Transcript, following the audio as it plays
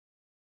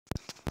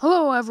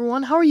Hello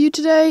everyone, how are you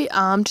today?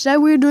 Today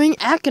we're doing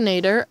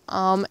Akinator,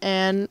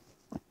 and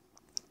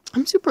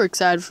I'm super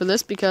excited for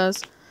this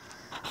because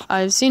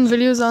I've seen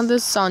videos on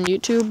this on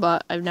YouTube,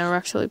 but I've never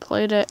actually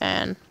played it,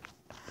 and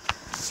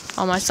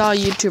I saw a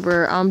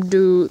YouTuber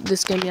do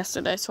this game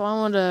yesterday, so I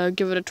want to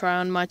give it a try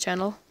on my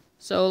channel.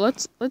 So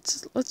let's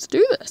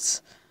do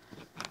this.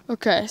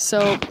 Okay,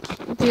 so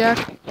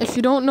if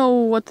you don't know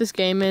what this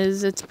game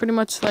is, it's pretty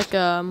much like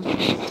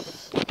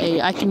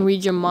I can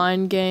read your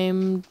mind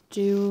game.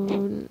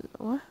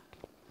 What?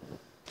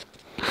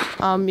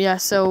 Yeah,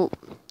 so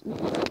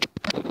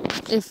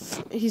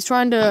if he's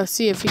trying to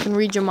see if he can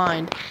read your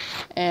mind,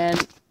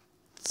 and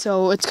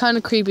so it's kind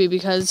of creepy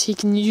because he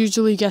can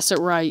usually guess it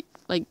right,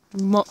 like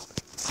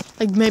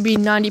maybe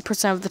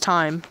 90% of the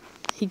time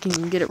he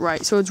can get it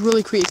right, so it's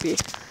really creepy.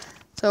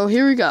 So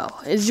here we go.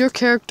 Is your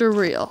character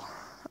real?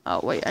 Oh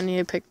wait, I need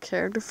to pick a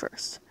character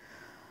first.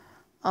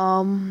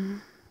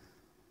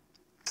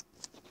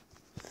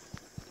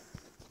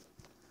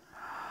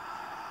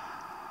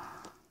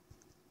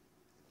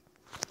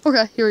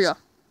 Okay, here we go.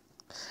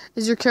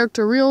 Is your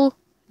character real?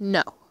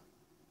 No.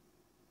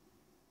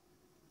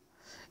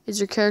 Is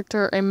your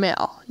character a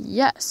male?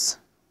 Yes.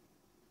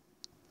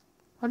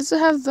 Why does it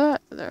have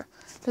that there?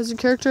 Does your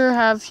character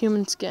have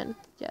human skin?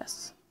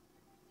 Yes.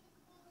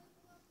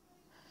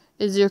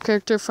 Is your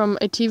character from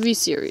a TV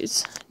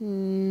series?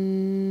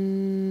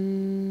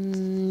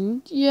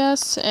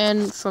 Yes,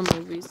 and from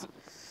movies.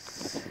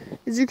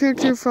 Is your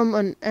character from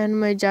an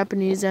anime,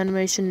 Japanese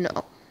animation?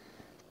 No.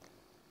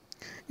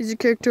 Is your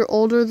character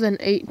older than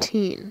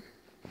 18?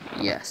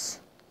 Yes.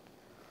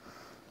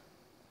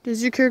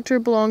 Does your character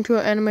belong to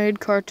an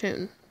animated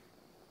cartoon?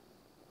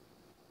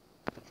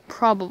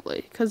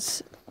 Probably,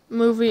 because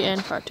movie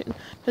and cartoon.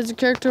 Does your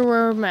character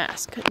wear a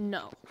mask?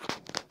 No.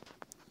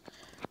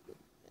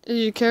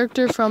 Is your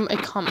character from a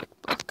comic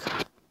book?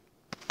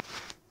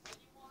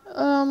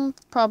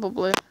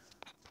 Probably.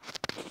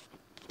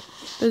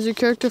 Does your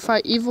character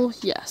fight evil?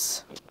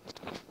 Yes.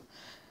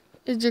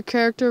 Is your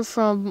character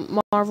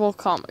from Marvel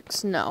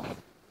Comics? No.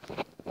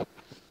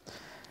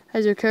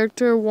 Has your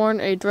character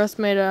worn a dress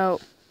made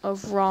out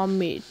of raw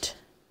meat?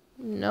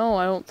 No,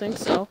 I don't think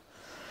so.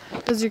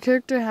 Does your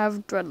character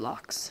have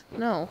dreadlocks?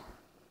 No.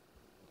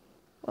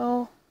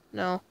 Well,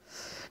 no.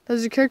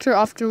 Does your character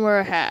often wear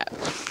a hat?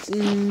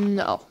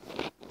 No.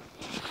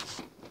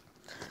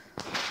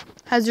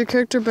 Has your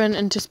character been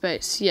into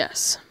space?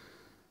 Yes.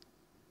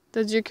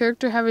 Does your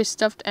character have a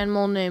stuffed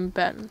animal named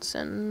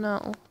Benson?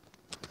 No.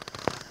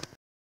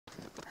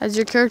 Has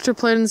your character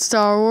played in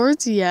Star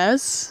Wars?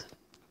 Yes.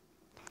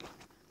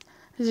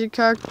 Has your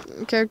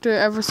character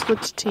ever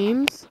switched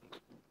teams?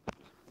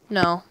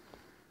 No.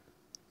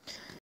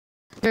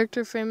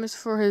 Character famous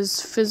for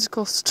his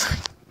physical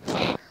strength?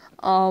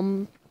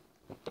 No.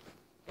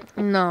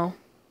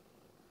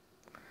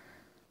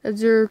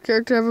 Does your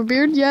character have a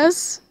beard?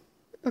 Yes.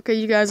 Okay,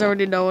 you guys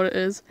already know what it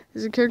is.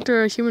 Is your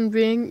character a human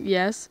being?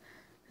 Yes.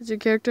 Does your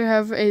character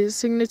have a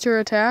signature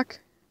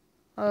attack?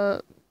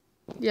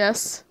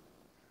 Yes.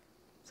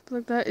 Something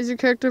like that. Is your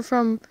character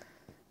from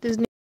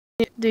Disney?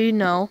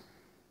 No.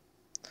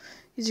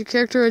 Is your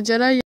character a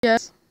Jedi?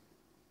 Yes.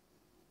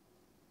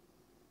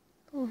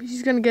 Oh,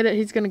 he's gonna get it.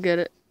 He's gonna get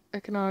it.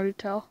 I can already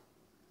tell.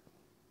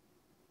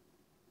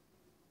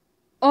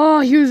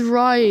 Oh, he was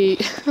right.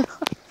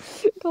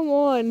 Come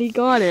on, he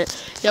got it.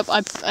 Yep,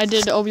 I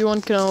did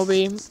Obi-Wan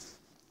Kenobi.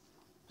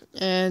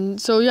 And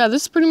so, yeah,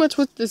 this is pretty much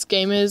what this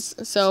game is.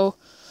 So,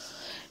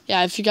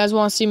 yeah, if you guys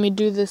want to see me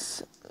do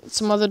this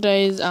some other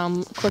days,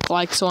 click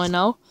like so I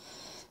know.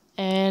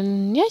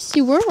 And, yes,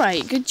 you were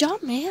right. Good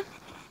job, man.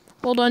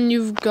 Well done,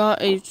 you've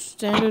got a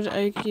standard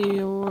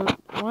Akinator.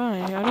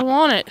 Why? I don't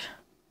want it.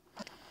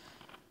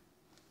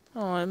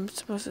 Oh, I'm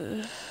supposed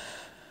to...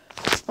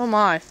 Oh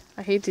my,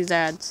 I hate these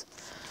ads.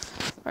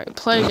 Alright,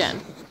 play again.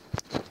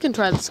 You can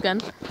try this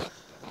again.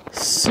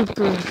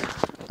 Super,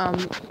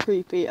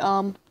 creepy.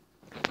 Alright,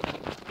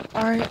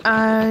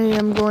 I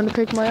am going to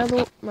pick my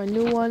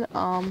new one.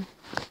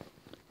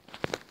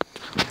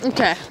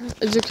 Okay.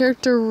 Is your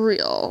character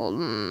real?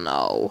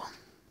 No.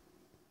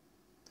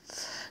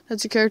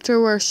 Does your character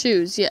wear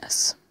shoes?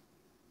 Yes.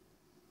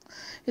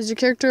 Is your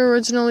character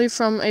originally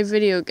from a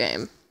video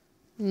game?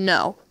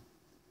 No.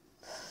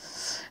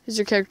 Is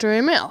your character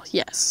a male?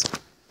 Yes.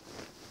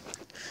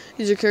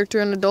 Is your character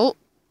an adult?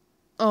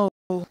 Oh.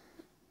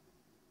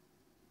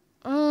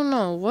 Oh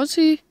no, was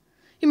he?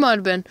 He might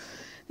have been.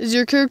 Is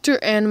your character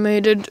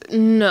animated?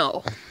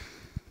 No.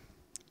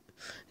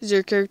 Is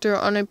your character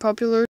on a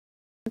popular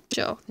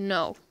show?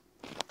 No.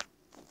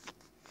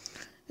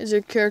 Is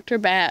your character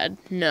bad?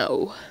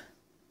 No.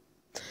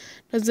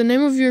 Does the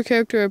name of your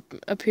character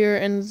appear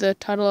in the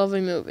title of a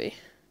movie?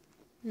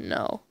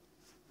 No.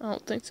 I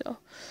don't think so.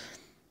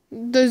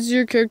 Does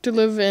your character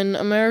live in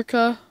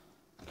America?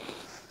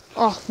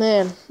 Oh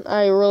man,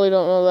 I really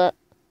don't know that.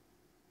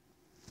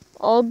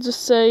 I'll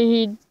just say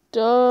he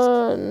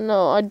does.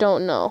 No, I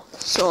don't know.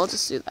 So I'll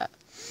just do that.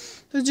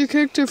 Does your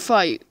character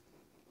fight?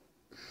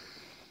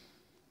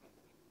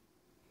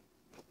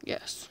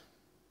 Yes.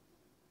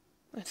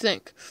 I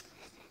think.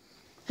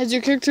 Has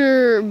your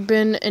character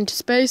been into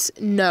space?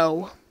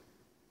 No.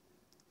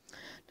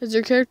 Does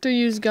your character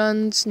use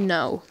guns?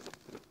 No.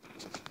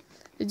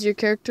 Is your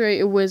character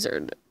a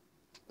wizard?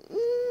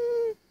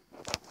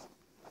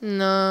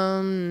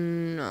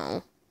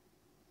 No.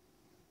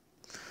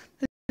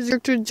 Does your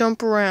character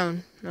jump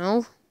around?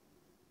 No.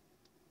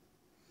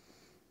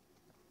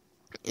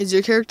 Is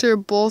your character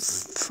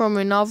both from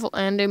a novel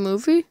and a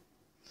movie?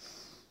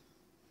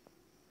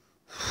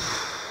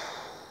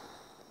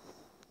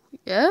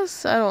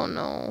 Yes? I don't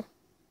know.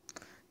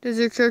 Does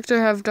your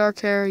character have dark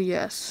hair?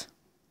 Yes.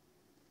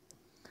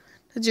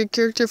 Does your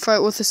character fight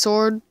with a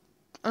sword?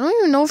 I don't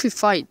even know if he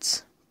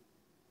fights.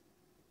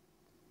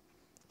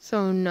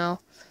 So, no.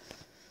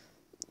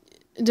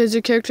 Does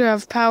your character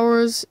have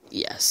powers?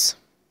 Yes.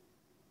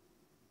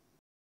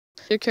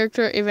 Is your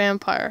character a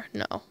vampire?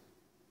 No.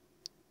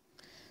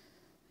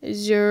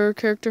 Is your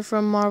character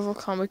from Marvel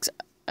Comics?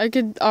 I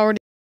could already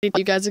tell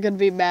you guys are going to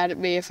be mad at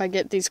me if I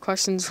get these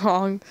questions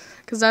wrong,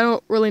 because I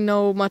don't really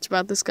know much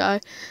about this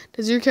guy.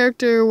 Does your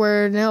character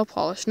wear nail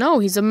polish? No,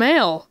 he's a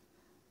male.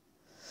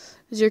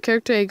 Is your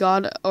character a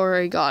god or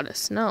a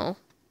goddess? No.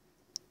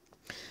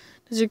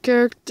 Is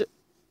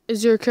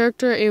your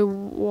character a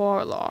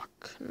warlock?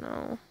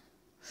 No.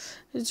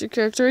 Is your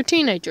character a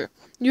teenager?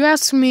 You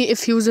asked me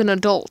if he was an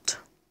adult.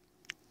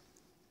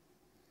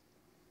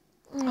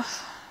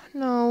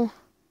 No.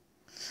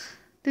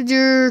 Did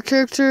your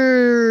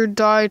character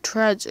die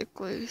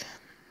tragically?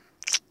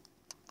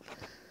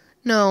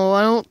 No,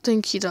 I don't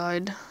think he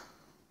died.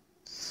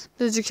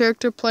 Does your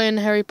character play in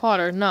Harry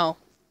Potter? No.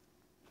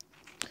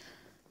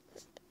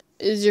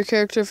 Is your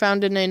character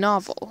found in a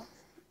novel?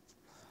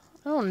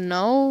 I don't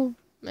know.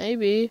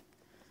 Maybe.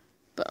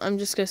 But I'm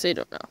just gonna say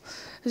don't know.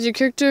 Has your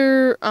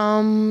character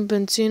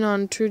been seen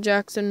on True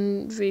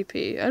Jackson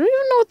VP? I don't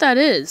even know what that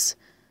is.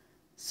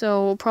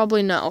 So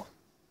probably no.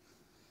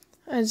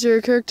 Has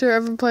your character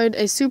ever played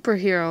a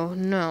superhero?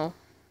 No.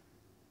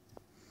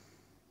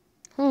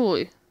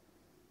 Holy.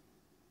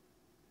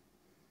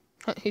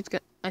 I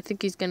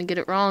think he's gonna get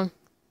it wrong.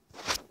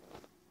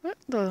 What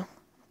the?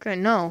 Okay,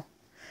 no.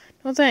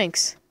 No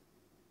thanks.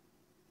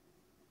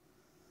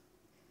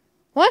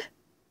 What?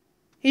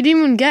 He didn't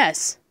even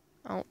guess.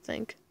 I don't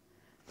think.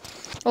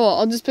 Oh well,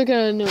 I'll just pick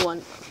out a new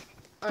one.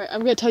 Alright,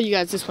 I'm gonna tell you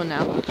guys this one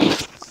now.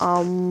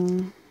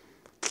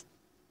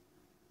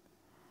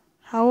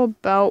 How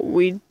about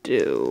we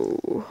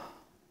do...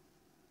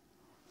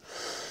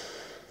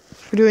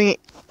 We're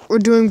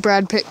doing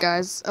Brad Pitt,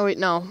 guys. Oh wait,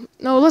 no.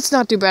 No, let's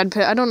not do Brad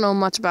Pitt. I don't know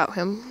much about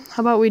him.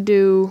 How about we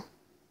do...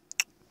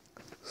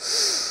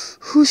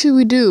 Who should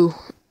we do?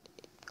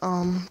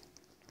 How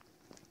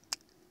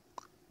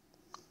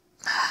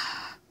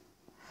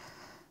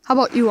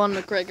about Ewan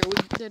McGregor? We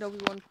did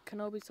Obi-Wan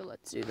Kenobi, so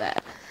let's do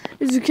that.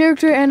 Is your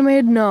character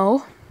animated?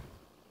 No.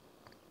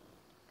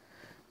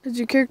 Does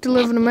your character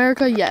live in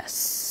America?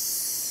 Yes.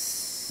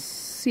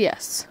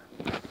 Yes.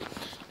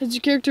 Does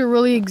your character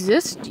really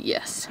exist?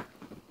 Yes.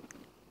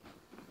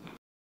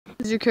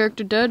 Is your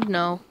character dead?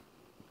 No.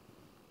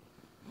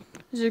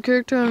 Is your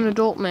character an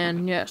adult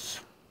man? Yes.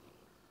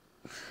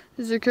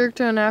 Is your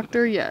character an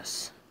actor?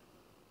 Yes.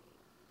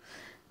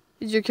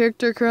 Is your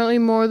character currently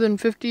more than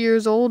 50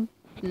 years old?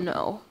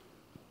 No.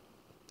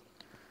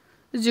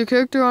 Is your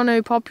character on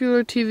a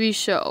popular TV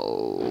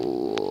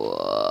show?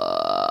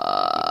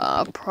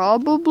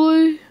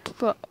 Probably,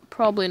 but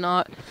probably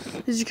not.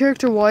 Is your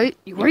character white?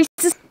 You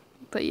racist?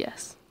 But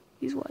yes,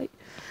 he's white.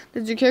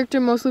 Does your character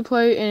mostly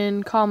play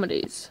in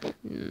comedies?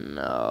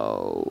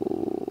 No.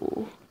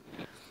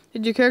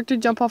 Did your character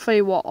jump off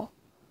a wall?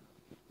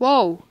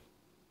 Whoa.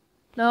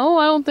 No,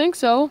 I don't think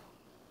so.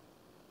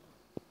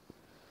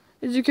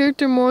 Is your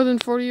character more than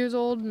 40 years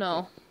old?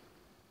 No.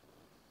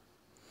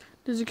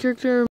 Does your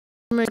character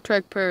make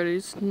track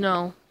parodies?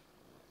 No.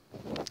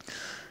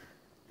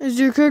 Is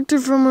your character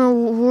from an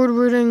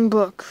award-winning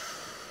book?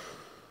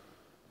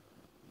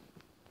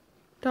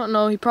 Don't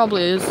know, he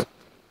probably is.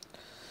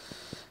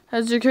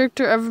 Has your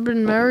character ever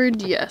been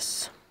married?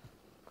 Yes.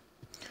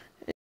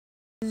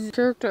 Is your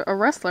character a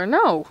wrestler?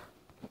 No.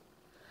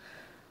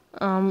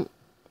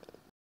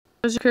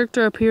 Does your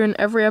character appear in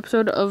every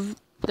episode of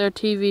their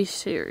TV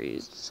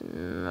series?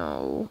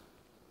 No.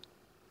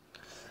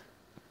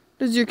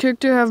 Does your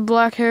character have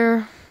black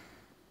hair?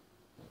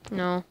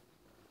 No.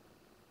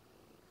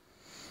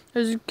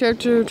 Does your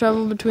character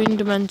travel between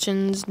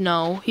dimensions?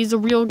 No. He's a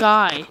real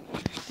guy.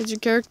 Is your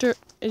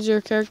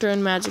character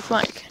in Magic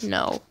Mike?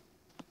 No.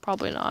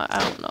 Probably not. I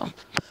don't know.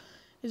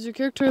 Is your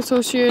character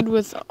associated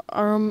with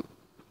Armadal?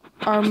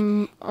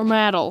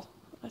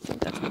 I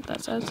think that's what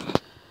that says.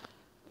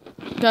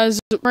 Guys,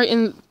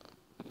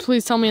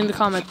 please tell me in the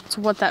comments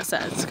what that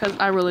says, because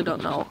I really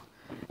don't know.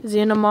 Is he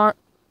in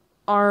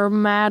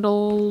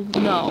Armadal?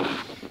 No.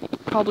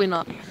 Probably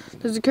not.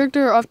 Does the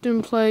character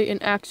often play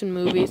in action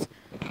movies?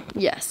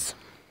 Yes.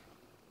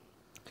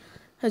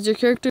 Has your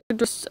character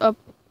dressed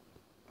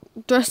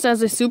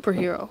as a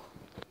superhero?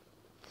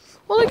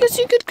 Well, I guess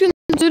you could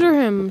consider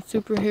him a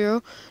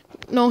superhero.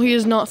 No, he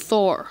is not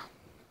Thor.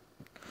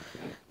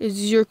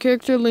 Is your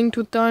character linked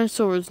with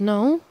dinosaurs?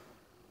 No.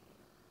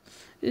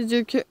 Is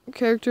your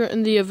character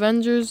in the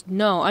Avengers?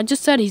 No, I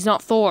just said he's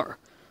not Thor.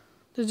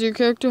 Does your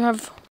character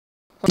have...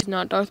 He's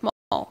not Darth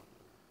Maul.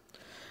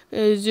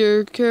 Is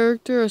your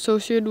character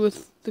associated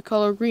with the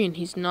color green?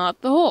 He's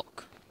not the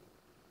Hulk.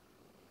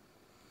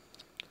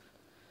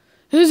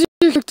 Is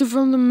your character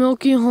from the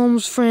Milky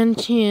Holmes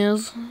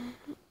franchise?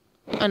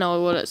 I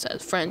know what it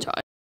says,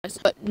 franchise,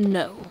 but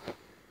no.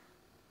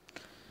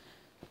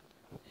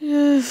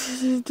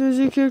 Yes. Does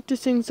your character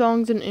sing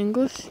songs in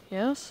English?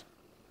 Yes.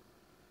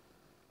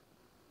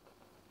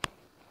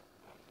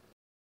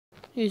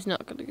 He's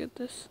not gonna get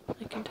this,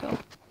 I can tell.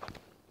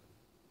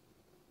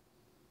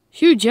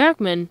 Hugh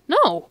Jackman?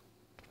 No!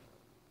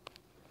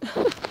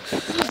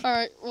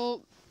 Alright,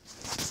 well,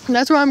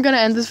 that's where I'm gonna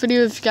end this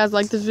video. If you guys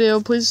like this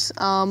video, please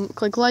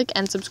click like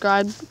and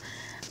subscribe.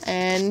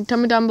 And tell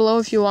me down below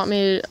if you want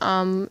me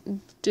to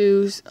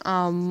do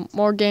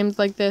more games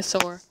like this,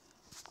 or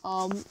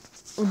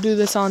do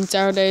this on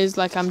Saturdays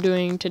like I'm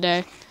doing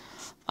today.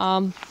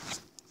 Thank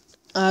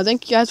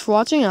you guys for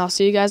watching, and I'll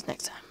see you guys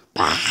next time.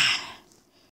 Bye!